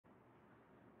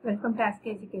Welcome to Ask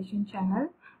Education channel.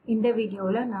 In the video,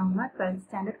 we 12th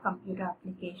standard computer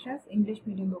applications English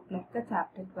medium book chapter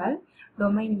 12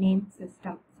 domain name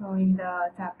system. So in the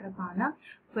chapter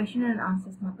question and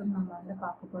answers in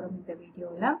the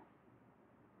video.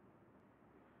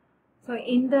 So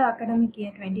in the academic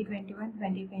year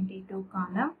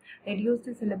 2021-2022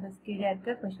 reduced syllabus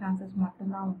question answers in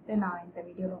the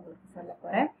video.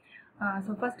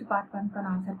 So first part 1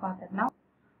 answer now.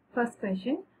 First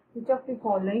question. Which of the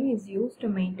following is used to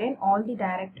maintain all the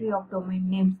directory of domain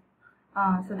names?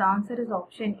 So the answer is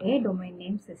option A, domain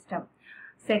name system.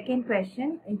 Second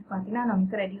question is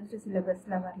reduced syllabus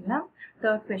level.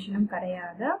 Third question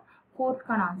fourth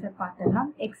answer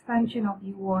expansion of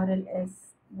URL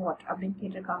is what?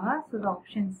 So the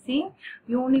option C,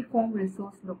 uniform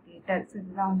resource locator. So this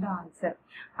is the answer.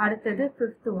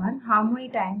 Fifth one, how many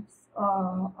times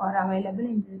are available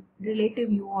in the relative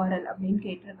URL?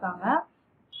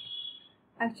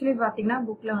 Actually, book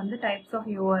types of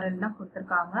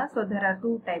URL. So there are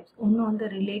two types. One on the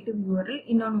relative URL,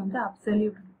 another on the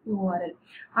absolute URL.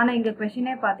 And in the question,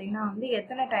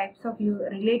 types of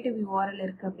relative URL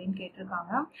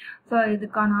so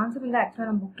this answer in the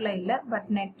actual book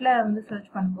but net search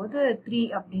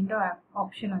 3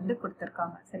 option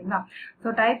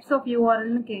so types of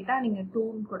URL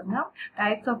two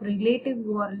types of relative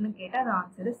URL the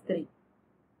answer is 3.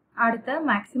 The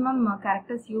maximum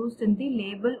characters used in the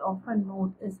label of a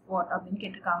node is what?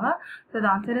 So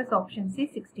the answer is option C,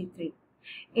 63.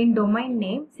 In domain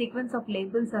name, sequence of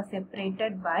labels are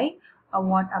separated by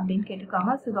what?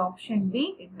 So the option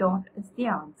B, dot is the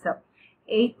answer.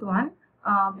 Eighth one,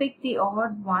 pick the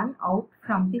odd one out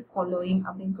from the following.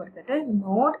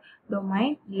 Node,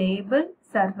 domain, label,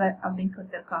 server.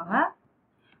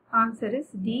 Answer is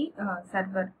D,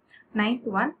 server. Ninth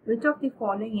one, which of the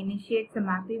following initiates the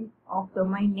mapping of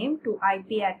domain name to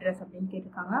IP address?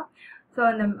 So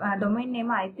the domain name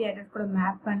IP address could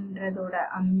map pandrathoda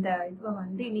and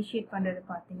the initiate pandrathu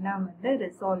pathina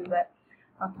resolver.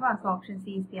 Okay, so option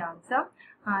C is the answer.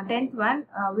 10th one,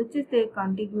 which is the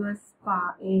contiguous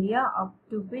area up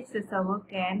to which the server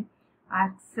can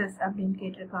access?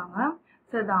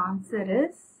 So the answer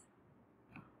is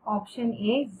option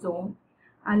A, zone.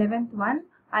 11th one,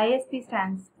 ISP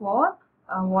stands for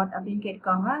what?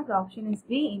 The option is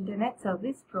B, Internet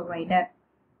Service Provider.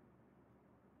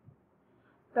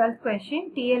 12th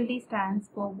question, TLD stands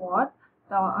for what?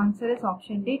 The answer is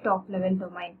option D, top level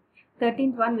domain.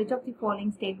 13th one, which of the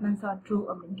following statements are true?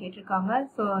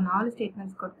 So 4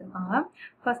 statements.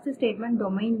 First statement,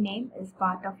 domain name is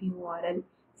part of URL.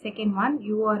 Second one,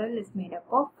 URL is made up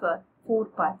of 4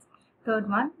 parts. Third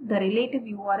one, the relative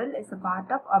URL is a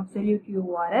part of absolute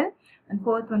URL. And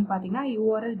fourth one,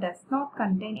 URL does not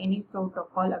contain any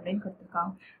protocol.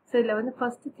 So the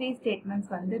first 3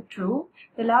 statements are true.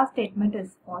 The last statement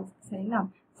is false.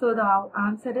 So the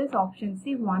answer is option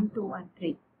C, 1, 2 and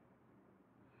 3.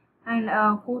 And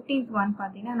 14th one,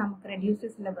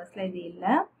 reduced syllabus.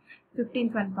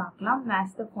 15th one,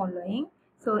 match the following.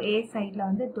 So A side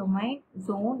domain,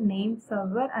 zone, name,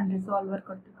 server and resolver.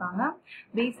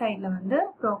 B side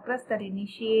progress that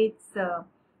initiates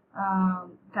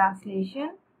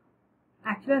translation.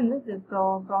 Actually the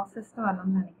process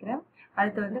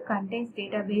contains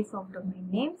database of domain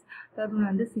names. Third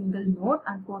one single node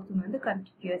and fourth one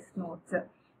contiguous nodes.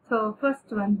 So first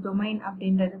one, domain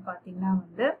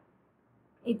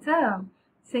it's a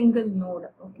single node.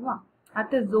 Okay, at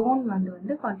the zone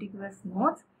contiguous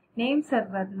nodes. Name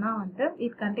server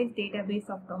it contains database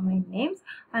of domain names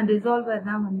and resolver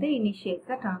initiates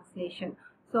the translation.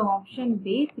 So option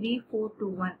B, 3, 4, 2,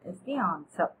 1 is the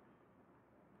answer.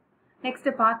 Next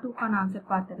part 2 answer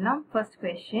first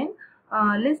question,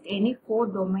 list any 4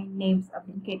 domain names.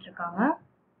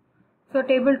 So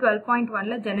table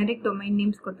 12.1 generic domain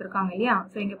names so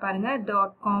inga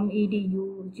 .com,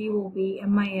 edu, gov,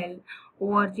 mil,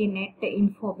 org, net,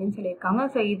 info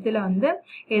so idhula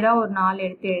edha or 4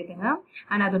 eduthu eludunga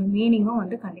and adoda meaning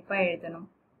kandipa eludhanum.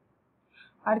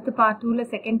 அடுத்து part 2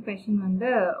 second question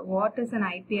what is an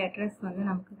IP address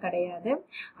நமக்கு கிடையாது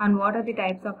and what are the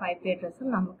types of IP address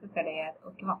நமக்கு கிடையாது.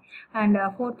 ஓகேவா? and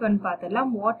fourth one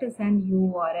பார்த்தலாம் what is an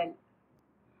URL.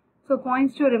 So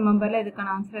points to remember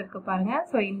இதுக்கான answer இருக்கு பாருங்க.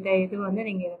 So இந்த இது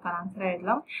நீங்க இதுக்கான ஆன்சர்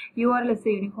எழுதலாம். URL is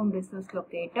a uniform resource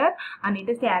locator and it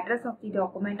is the address of the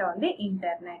document on the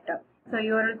internet. So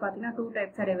URL பாத்தீங்கன்னா 2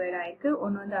 types divided ஆயிருக்கு.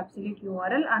 ஒன்னு absolute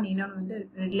URL and இன்னொன்னு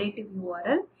relative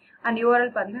URL. And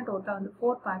URL பாத்தீங்கன்னா total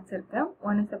 4 parts இருக்கு.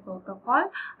 One is the protocol,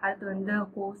 அடுத்து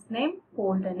host name,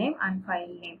 folder name and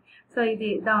file name. So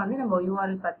இதுதான் நம்ம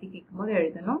URL பத்தி கேக்கும்போது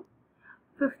எழுதணும்.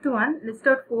 Fifth one, list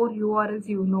out 4 URLs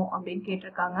you know.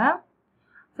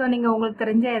 So நீங்கள் உங்களுக்கு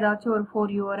தெரிஞ்ச ஏதாச்சும் ஒரு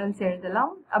 4 URLs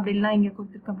எழுதலாம். அப்படி இல்லைனா இங்கே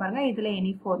கொடுத்துருக்க பாருங்கள், இதில்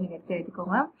எனி 4 நீங்கள் எடுத்து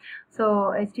எழுதிக்கோங்க. ஸோ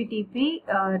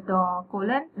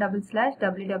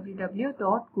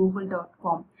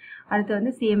http://www.google.com, அடுத்து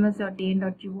வந்து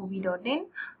cms.tn.gov.in,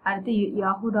 அடுத்து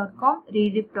yahoo.com,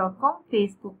 reddit.com,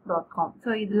 facebook.com. ஸோ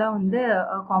இதெல்லாம் வந்து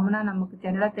காமனாக நமக்கு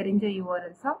ஜெனரலாக தெரிஞ்ச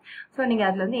URLs தான். ஸோ நீங்கள்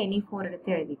அதில் வந்து எனி 4 எடுத்து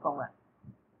எழுதிக்கோங்க.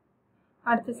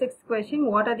 அடுத்து 6th question,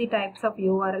 what are the types of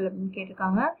URL அப்படின்னு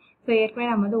கேட்டிருக்காங்க. ஸோ ஏற்கனவே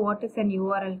நம்ம வந்து வாட் இஸ் அண்ட்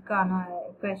URLக்கான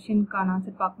கொஸ்டினுக்கான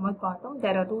ஆன்சர் பார்க்கும்போது பார்த்தோம்.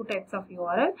 there are 2 types of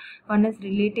URL. one is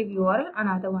relative URL and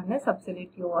other one is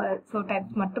absolute URL. So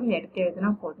types மட்டும் எடுத்து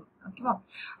எழுதினா போதும். ஓகேவா?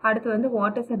 அடுத்து வந்து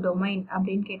வாட் இஸ் அ டொமைன்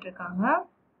அப்படின்னு கேட்டிருக்காங்க.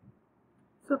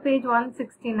 ஸோ பேஜ்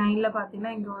 169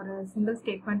 பார்த்தீங்கன்னா இங்கே ஒரு சிங்கிள்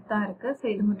ஸ்டேட்மெண்ட் தான் இருக்குது. ஸோ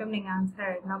இது மட்டும் நீங்கள் ஆன்சர்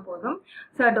எழுதினா போதும்.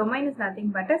 So domain is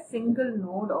nothing but a single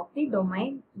note of the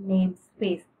domain name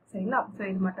space. சரிங்களா? ஸோ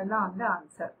இது மட்டும் தான் வந்து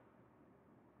ஆன்சர்.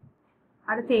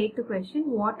 அடுத்து 8th question,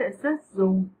 what is a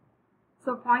zone? So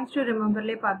points to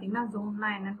ரிமெம்பர்லேயே பார்த்தீங்கன்னா ஜோன்னா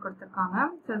என்னன்னு கொடுத்துருக்காங்க.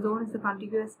 So zone is a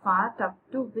contiguous path up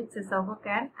to which the server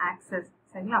can access.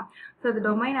 சரிங்களா? So the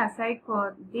domain assigned for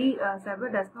the server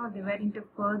does not divide into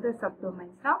further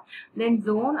subdomains. Then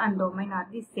zone and domain are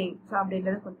the same. So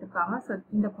அப்படின்றது கொடுத்துருக்காங்க. So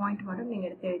இந்த point மட்டும் நீங்கள்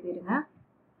எடுத்து எழுதிடுங்க.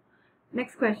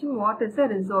 Next question, what is a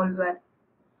resolver?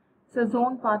 So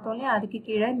zone பார்த்தோன்னே அதுக்கு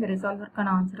கீழே இந்த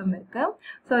ரிசால்வருக்கான ஆன்சரும் இருக்குது.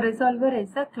 So resolver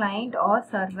is a client R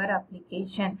server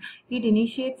application. It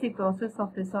initiates the process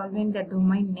of resolving the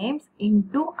domain names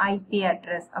into IP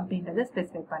address அப்படின்றத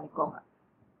ஸ்பெசிஃபை பண்ணிக்கோங்க.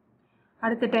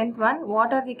 அடுத்து 10th one, what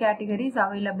are the categories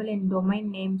available in domain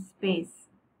name space?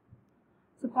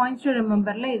 So points to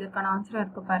ரிமெம்பரில் இதுக்கான answer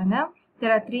இருக்குது பாருங்கள்.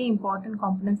 There are 3 important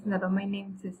components in the domain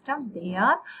name system. They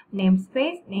are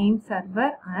namespace, name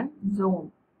server and zone.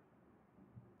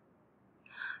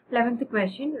 11th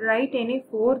question, write any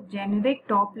 4 generic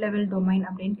top level domain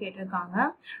அப்படின்னு கேட்டிருக்காங்க.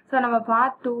 So நம்ம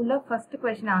part 2ல first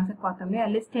question answer பார்த்தோம் இல்லையா,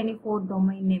 list any 4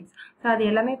 domain names. So அது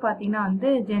எல்லாமே பார்த்தீங்கன்னா வந்து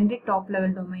generic top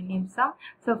level domain names தான்.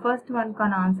 ஸோ ஃபர்ஸ்ட்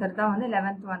ஒன்க்கான ஆன்சர் தான் வந்து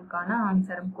 11th ஒன்க்கான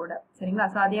ஆன்சரும் கூட. சரிங்களா?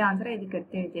 ஸோ அதே ஆன்சரை இதுக்கு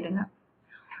எடுத்து எழுதிடுங்க.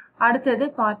 அடுத்தது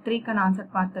பார்ட் 3க்கான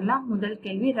ஆன்சர் பார்த்துடலாம். முதல்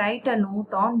கேள்வி, right a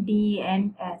note on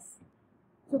DNS.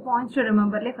 So points to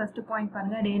ரிமெம்பர்லேயே first point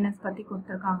பாருங்கள், DNS பற்றி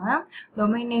கொடுத்துருக்காங்க.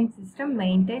 Domain name system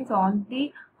maintenance all the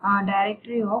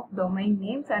directory of domain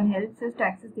names and helps us to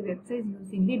access the websites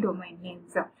using the domain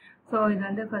names. So இது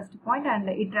வந்து first point. And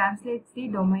it translates the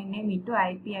domain name into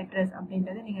IP address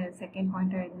அப்படின்றது நீங்கள் second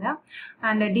point எழுதுங்க.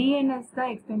 And DNS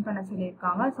தான் explain பண்ண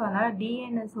சொல்லியிருக்காங்க. So அதனால்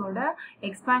DNSோட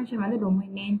expansion வந்து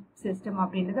டொமைன் நேம் சிஸ்டம்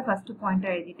அப்படின்றத ஃபர்ஸ்ட்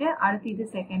பாயிண்ட் எழுதிட்டு அடுத்து இது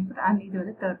செகண்ட் பாயிண்ட் அண்ட் இது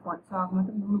வந்து தேர்ட் பாயிண்ட். ஸோ ஆக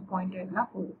மொத்தம் 3 பாயிண்ட் எழுதினா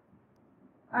போதும்.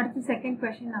 அடுத்து செகண்ட்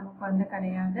கொஸ்டின் நமக்கு வந்து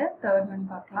கிடையாது. தேர்ட் ஒன்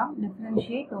பார்க்கலாம்.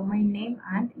 Differentiate domain name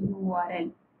and URL.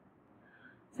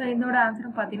 So இதோட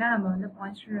ஆன்சரும் பார்த்தீங்கன்னா நம்ம வந்து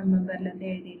பாயிண்ட்ஸ் டு ரிமெம்பர்லேருந்து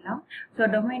எழுதிடலாம். So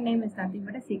domain name is nothing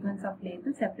but sequence of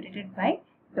label separated by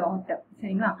dot.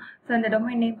 சரிங்களா? ஸோ இந்த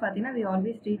டொமைன் நேம் பார்த்தீங்கன்னா we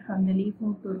always read from the leaf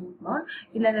node to root node.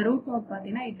 இல்லை அந்த ரூட் நோட்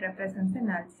பார்த்தீங்கன்னா it represents the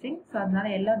null string. So அதனால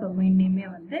எல்லா domain நேமே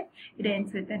வந்து it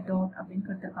ends with a dot அப்படின்னு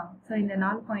கொடுத்துருக்காங்க. ஸோ இந்த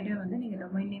 4 பாயிண்ட்டே வந்து நீங்கள்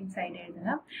டொமைன் நேம் சைடு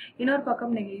எழுதுங்க. இன்னொரு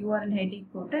பக்கம் நீங்கள் URL ஹெட்டிங்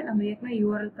போட்டு நம்ம ஏற்கனவே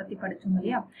URL பற்றி படித்தோம்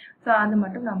இல்லையா, ஸோ அது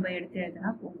மட்டும் நம்ம எடுத்து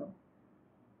எழுதுனா போதும்.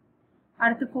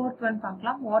 அடுத்து 4th ஒன்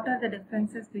பார்க்கலாம். What are the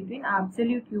differences between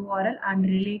absolute URL and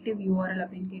relative URL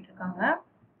அப்படின்னு கேட்டிருக்காங்க.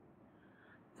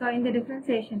 ஸோ இந்த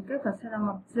டிஃபரன்சியேஷனுக்கு ஃபர்ஸ்ட் நம்ம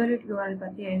அப்சல்யூட் URL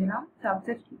பற்றி எழுதலாம். So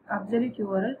absolute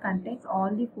URL contains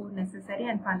all the 4 necessary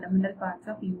and fundamental parts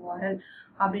of URL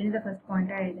அப்படின்றத ஃபர்ஸ்ட்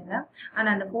பாயிண்டாக எழுதுங்க.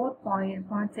 அண்ட் அந்த 4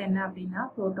 பாயிண்ட்ஸ் என்ன அப்படின்னா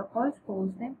protocols,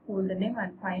 course name, folder name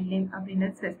and file name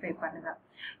அப்படின்றத ஸ்பெசிஃபை பண்ணுங்க.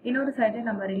 இன்னொரு சைடு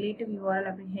நம்ம ரிலேட்டிவ் URL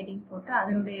அப்படின்னு ஹெட்டிங் போட்டு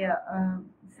அதனுடைய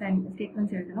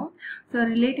ஸ்டேட்மெண்ட்ஸ் எழுதணும். ஸோ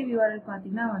ரிலேட்டிவ் URL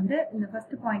பார்த்தீங்கன்னா வந்து இந்த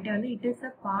ஃபர்ஸ்ட் பாயிண்ட்டே வந்து it is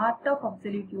a part of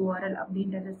absolute URL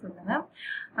அப்படின்றத சொல்லுங்க.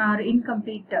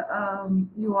 இன்கம்ப்ளீட்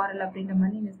URL அப்படின்ற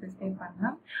மாதிரி நீங்கள் ஸ்பெசிஃபை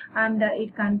பண்ணுங்க. And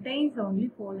it contains only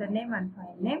folder name and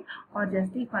file name are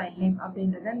just the file name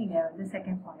அப்படின்றத நீங்கள் வந்து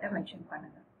செகண்ட் பாயிண்ட்டை மென்ஷன்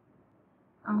பண்ணுங்க.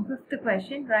 5th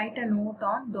question, right a note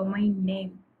on domain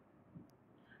name.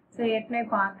 So ஏற்கனவே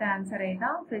பார்த்த ஆன்சரே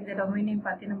தான். ஸோ இந்த டொமைன் நேம்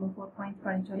பார்த்து நம்ம 4 பாயிண்ட்ஸ்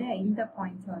படிச்சோம். இந்த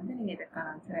பாயிண்ட்ஸ் வந்து நீங்கள் இதற்கான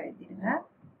ஆன்சரை எழுதிடுங்க.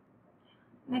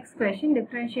 Next question,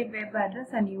 differentiate web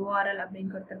address and URL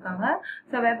அப்படின்னு கொடுத்துருக்காங்க.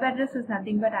 So web address is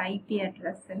nothing but IP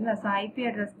address. சரிங்களா? ஸோ IP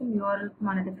அட்ரஸ்க்கும்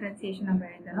URLக்குமான டிஃபரன்சியேஷன் நம்ம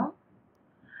எழுதணும்.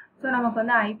 ஸோ நமக்கு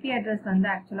வந்து IP அட்ரஸ்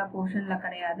வந்து ஆக்சுவலாக போர்ஷனில்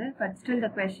கிடையாது. But still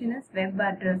the question is web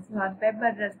address. So web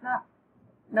அட்ரஸ்னால்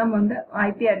நம்ம வந்து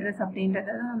IP அட்ரஸ் அப்படின்றத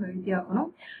தான் நம்ம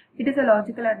எழுதியாகணும். It is a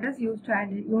logical address used to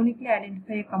uniquely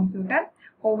identify a computer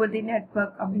over the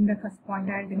network அப்படின்ற ஃபர்ஸ்ட்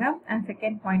பாயிண்ட் எழுதுங்க. அண்ட்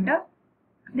செகண்ட் பாயிண்ட்டை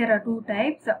there are two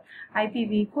types,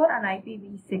 IPv4 and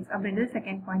IPv6 அப்படின்றது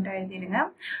second பாயிண்டா எழுதிடுங்க.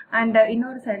 அண்ட்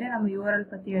இன்னொரு சைடு நம்ம URL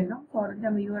பற்றி எழுதணும். ஸோ ஆல்ரெடி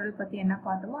நம்ம URL பற்றி என்ன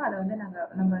பார்த்தோமோ அதை வந்து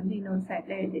நம்ம வந்து இன்னொரு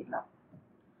சைடில் எழுதிக்கலாம்.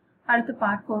 அடுத்து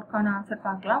பார்ட் 4க்கான ஆன்சர்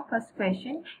பார்க்கலாம். First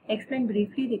question, explain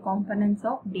briefly the components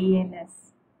of DNS.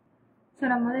 So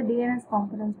நம்ம வந்து DNS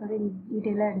காம்பனன்ட்ஸ் பற்றி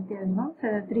டீட்டெயிலாக எடுத்து எழுதணும். ஸோ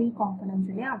 3 காம்பனன்ட்ஸ்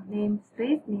இல்லையா, name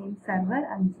space, name server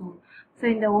and zone. So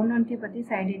இந்த ஒன்று பற்றி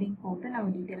சைட் ஹெட்டிங் போட்டு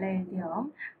நம்ம டீட்டெயிலாக எழுதி ஆகும்.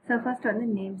 ஸோ ஃபர்ஸ்ட் வந்து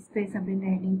நேம் ஸ்பேஸ் அப்படின்ற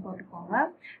ஹெட்டிங் போட்டுக்கோங்க.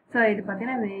 ஸோ இது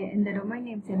பார்த்தீங்கன்னா இந்த டொமைன்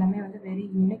நேம்ஸ் எல்லாமே வந்து வெரி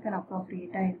யூனிக் அண்ட்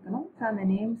அப்ரோப்ரியேட்டாக இருக்கணும். ஸோ அந்த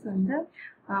நேம்ஸ் வந்து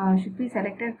should be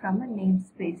selected from a name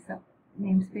space.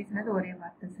 Name ஸ்பேஸ்னது ஒரே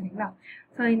வார்த்தை, சரிங்களா?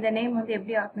 ஸோ இந்த நேம் வந்து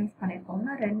எப்படி ஆர்கனைஸ்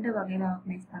பண்ணியிருக்கோம்னா 2 வகையில்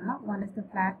ஆர்கனைஸ் பண்ணலாம். One is the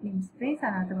flat name space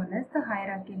and other one is the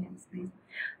hierarchy name space.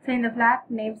 So இந்த ஃப்ளாட்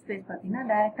நேம் ஸ்பேஸ் பார்த்தீங்கன்னா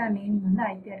டைரெக்டாக நேம் வந்து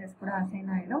IP அட்ரஸ் கூட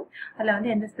அசைன் ஆகிடும். அதில்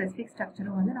வந்து எந்த ஸ்பெசிஃபிக்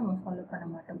ஸ்ட்ரக்சரும் வந்து நம்ம ஃபாலோ பண்ண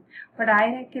மாட்டோம். பட்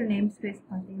ஹைரார்கியல் நேம் ஸ்பேஸ்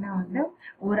பார்த்தீங்கன்னா வந்து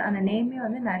அந்த நேமே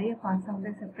வந்து நிறைய பார்ட்ஸை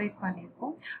வந்து செப்பரேட்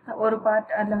பண்ணியிருக்கோம். ஒரு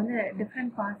பார்ட் அதில் வந்து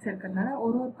டிஃப்ரெண்ட் பார்ட்ஸ் இருக்கிறதுனால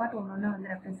ஒரு பார்ட் ஒன்று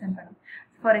வந்து ரெப்ரசென்ட் பண்ணும்.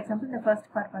 ஃபார் எக்ஸாம்பிள் இந்த ஃபர்ஸ்ட்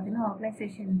பார்ட் பார்த்தீங்கன்னா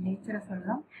ஆர்கனைசேஷன் நேச்சரை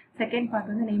சொல்லலாம். செகண்ட் பார்ட்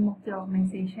வந்து name of the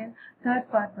organisation. Third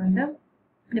part வந்து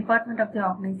டிபார்ட்மெண்ட் ஆஃப் தி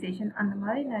ஆர்கனைசேஷன். அந்த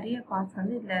மாதிரி நிறைய பார்ட்ஸ்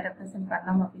வந்து இதில் ரெப்ரசென்ட்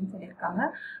பண்ணலாம் அப்படின்னு சொல்லியிருக்காங்க.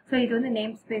 ஸோ இது வந்து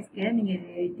நேம் ஸ்பேஸ் கீழே நீங்கள்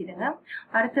இதை எழுதிடுங்க.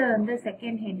 அடுத்து வந்து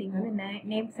செகண்ட் ஹெட்டிங் வந்து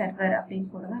நேம் சர்வர்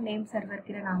அப்படின்னு போடுங்க. நேம் சர்வர்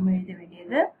கீழே நாம் எழுத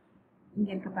வேண்டியது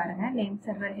இங்கே இருக்க பாருங்க. நேம்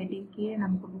சர்வர் ஹெட்டிங் கீழே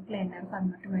நமக்கு புக்கில் என்ன இருக்கோ அது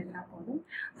மட்டும் எழுதினா போதும்.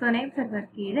 ஸோ நேம் சர்வர்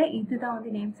கீழே இதுதான்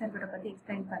வந்து நேம் சர்வரை பற்றி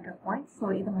எக்ஸ்பிளைன் பண்ணுற பாயிண்ட்.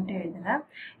 ஸோ இதை மட்டும் எழுதுங்க.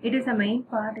 It is a main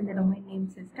part இந்த டொமைன் நேம்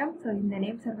சிஸ்டம். ஸோ இந்த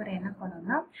நேம் சர்வரை என்ன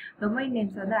பண்ணணும்னா டொமைன்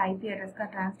நேம்ஸ் வந்து IP அட்ரஸ்க்காக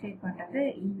டிரான்ஸ்லேட் பண்ணுறது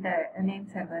இந்த நேம்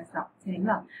சர்வர்ஸ் தான்,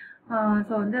 சரிங்களா?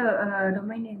 ஸோ வந்து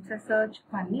டொமைன் நேம்ஸை சர்ச்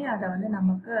பண்ணி அதை வந்து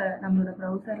நமக்கு நம்மளோட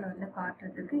ப்ரௌசரில் வந்து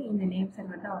காட்டுறதுக்கு இந்த நேம்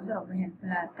சர்வர் தான் வந்து ரொம்ப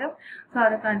ஹெல்ப்ஃபுல்லாக இருக்குது. ஸோ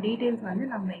அதுக்கான டீட்டெயில்ஸ் வந்து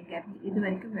நம்ம இங்கே இது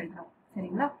வரைக்கும் எழுதணும்,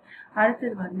 சரிங்களா?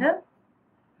 அடுத்தது வந்து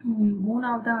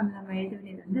மூணாவதாக வந்து நம்ம எழுத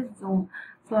வேண்டியது வந்து ஜோன்.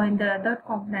 ஸோ இந்த தேர்ட்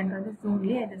காம்பனன்ட் வந்து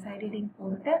ஜோன்லேயே இந்த சைட் ஹெட்டிங்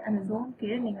போட்டு அந்த ஜோன்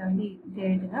கீழே நீங்கள் வந்து இது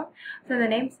எழுதுங்க. ஸோ இந்த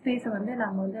நேம் ஸ்பேஸை வந்து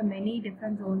நம்ம வந்து மெனி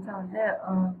டிஃப்ரெண்ட் ஜோன்ஸாக வந்து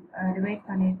டிவைட்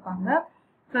பண்ணியிருப்பாங்க.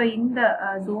 ஸோ இந்த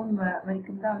ஜோன்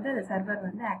வரைக்கும் தான் வந்து அந்த சர்வர்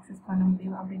வந்து ஆக்சஸ் பண்ண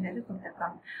முடியும் அப்படின்றது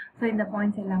கொடுத்துருக்காங்க. ஸோ இந்த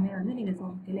பாயிண்ட்ஸ் எல்லாமே வந்து நீங்கள்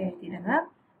ஜோன் கீழே எழுதிடுங்க.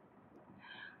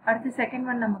 அடுத்து செகண்ட்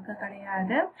ஒன் நமக்கு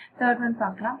கிடையாது. தேர்ட் ஒன்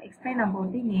பார்க்கலாம். Explain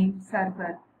about the name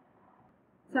server.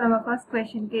 So நம்ம ஃபர்ஸ்ட்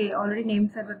கொஸ்டினுக்கு ஆல்ரெடி நேம்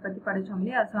சர்வர் பற்றி படித்தோம்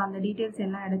இல்லையா? ஸோ அந்த டீட்டெயில்ஸ்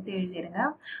எல்லாம் எடுத்து எழுதிடுங்க.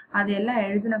 அது எல்லாம்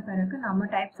எழுதின பிறகு நம்ம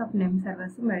டைப்ஸ் ஆஃப் நேம்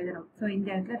சர்வர்ஸும் எழுதணும். ஸோ இந்த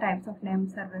இடத்துல டைப்ஸ் ஆஃப் நேம்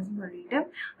சர்வர்ஸ்ன்னு சொல்லிட்டு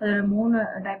அதோட 3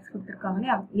 டைப்ஸ் கொடுத்துருக்காங்க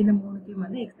இல்லையா? இந்த 3த்தையும்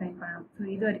வந்து எக்ஸ்பிளைன் பண்ணணும்.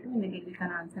 ஸோ இது வரைக்கும் இந்த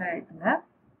கேள்விக்கான ஆன்சராக எழுதுங்க.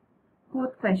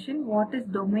 Fourth question, what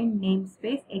is domain name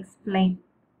space, explain.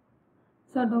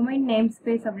 So domain name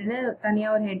space அப்படின்னு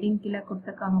தனியாக ஒரு ஹெட்டிங் கீழே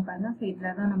கொடுத்துருக்காங்க பாருங்க. ஸோ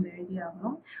இதில் தான் நம்ம எழுதி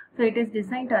ஆகணும். ஸோ இட் இஸ்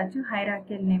டிசைன்ட் ஆச்சு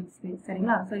ஹைரார்கியல் நேம் ஸ்பேஸ்,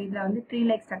 சரிங்களா? ஸோ இதில் வந்து ட்ரீ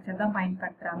லைக் ஸ்ட்ரக்சர் தான்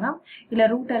பயன்படுத்துகிறாங்க. இதில்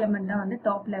ரூட் எலிமெண்ட் தான் வந்து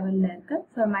டாப் லெவலில் இருக்குது.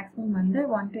 ஸோ மேக்ஸிமம் வந்து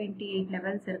 128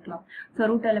 லெவல்ஸ் இருக்கலாம். So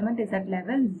root element is at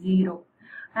level 0.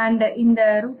 And இந்த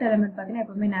ரூட் எலிமெண்ட் பார்த்தீங்கன்னா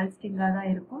எப்பவுமே நல் ஸ்ட்ரிங்காக தான்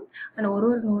இருக்கும். அண்ட் ஒரு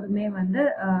நோடுமே வந்து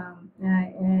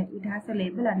it has a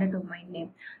label and domain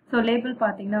name. So label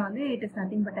பார்த்தீங்கன்னா வந்து it is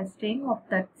nothing but a string of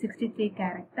that 63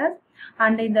 characters.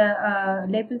 And இந்த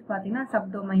லேபிள்ஸ் பார்த்தீங்கன்னா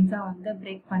சப் டொமைன்ஸாக வந்து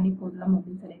பிரேக் பண்ணி போடலாம்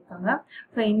அப்படின்னு சொல்லியிருக்காங்க.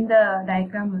 ஸோ இந்த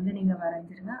டயக்ராம் வந்து நீங்கள்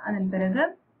வரைஞ்சிருங்க. அதன் பிறகு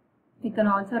you can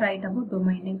also write about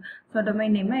domain name. So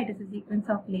domain name it is a sequence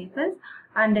of labels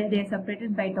and they are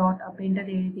separated by dot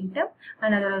அப்படின்றது எழுதிட்டு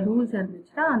and அதோட ரூல்ஸ்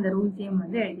இருந்துச்சுன்னா அந்த ரூல்ஸையும்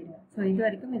வந்து எழுதிடுங்க. ஸோ இது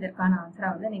வரைக்கும் இதற்கான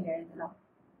ஆன்சராக வந்து நீங்கள் எழுதலாம்.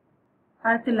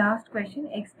 அடுத்து last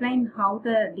question, explain how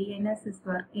the DNS is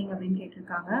working அப்படின்னு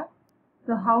கேட்டிருக்காங்க.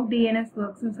 ஸோ ஹவு DNS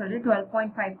ஒர்க்ஸ்ன்னு சொல்லிட்டு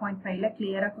 12.5.5ல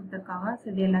கிளியராக கொடுத்துருக்காங்க. ஸோ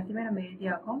இது எல்லாத்தையுமே நம்ம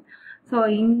எழுதியாகும். ஸோ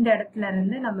இந்த இடத்துல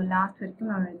இருந்து நம்ம லாஸ்ட் வரைக்கும்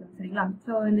நம்ம எழுதணும், சரிங்களா?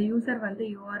 ஸோ இந்த யூசர் வந்து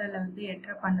URL வந்து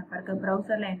என்டர் பண்ண பிறகு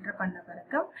ப்ரௌசரில் என்டர் பண்ண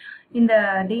பிறகு இந்த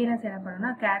DNS என்ன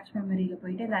பண்ணணும்னா கேட்ச் மெமரியில்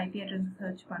போயிட்டு இந்த IP அட்ரஸ்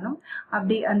சர்ச் பண்ணும்.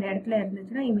 அப்படி அந்த இடத்துல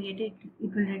இருந்துச்சுன்னா immediately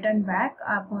it will return back.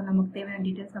 அப்போ நமக்கு தேவையான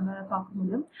டீட்டெயில்ஸ் நம்மளால் பார்க்க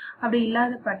முடியும். அப்படி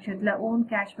இல்லாத பட்சத்தில் ஓன்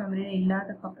கேட்ச் மெமரியில்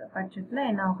இல்லாத பட்சத்தில்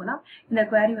என்ன ஆகும்னா இந்த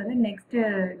குவாரி வந்து நெக்ஸ்ட்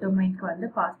டொமைனுக்கு வந்து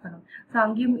பாஸ் பண்ணும். ஸோ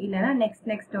அங்கேயும் இல்லைன்னா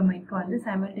நெக்ஸ்ட் டொமைனுக்கு வந்து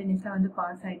சைமல்டேனியஸாக வந்து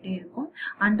பாஸ் ஆகிட்டே இருக்கும்.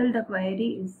 Until the query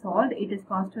is solved, it is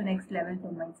passed to next level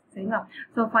domains, சரிங்களா?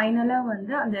 ஸோ ஃபைனலாக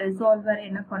வந்து அந்த ரிசால்வர்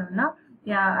என்ன பண்ணும்னா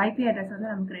IP அட்ரஸ் வந்து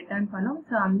நமக்கு ரிட்டர்ன் பண்ணும்.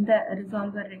 ஸோ அந்த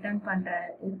ரிசால்வர் ரிட்டர்ன்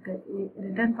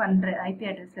பண்ணுற IP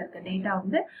அட்ரஸில் இருக்க டேட்டா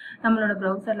வந்து நம்மளோட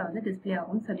ப்ரௌசரில் வந்து டிஸ்பிளே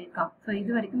ஆகும்னு சொல்லியிருக்காங்க. ஸோ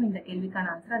இது வரைக்கும் இந்த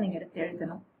கேள்விக்கான ஆன்சரை நீங்கள் எடுத்து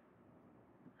எழுதணும்.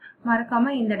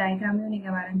 மறக்காமல் இந்த டயக்ராமையும்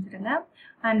நீங்கள் வரைஞ்சிடுங்க.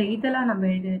 அண்ட் இதெல்லாம் நம்ம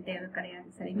எழுத தேவை கிடையாது,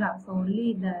 சரிங்களா? ஸோ ஒன்லி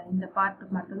இந்த பார்ட்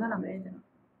மட்டும்தான் நம்ம எழுதணும்.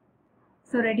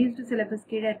 ஸோ ரெடியூஸ்டு சிலபஸ்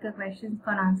கீழே இருக்க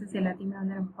கொஸ்டின்ஸ்க்கான ஆன்சர்ஸ் எல்லாத்தையுமே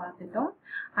வந்து நம்ம பார்த்துட்டோம்.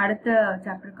 அடுத்த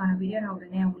சாப்டருக்கான வீடியோ நான்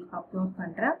உடனே உங்களுக்கு அப்லோட்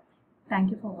பண்ணுறேன்.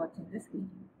 தேங்க்யூ ஃபார் வாட்சிங் திஸ்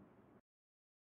வீடியோ.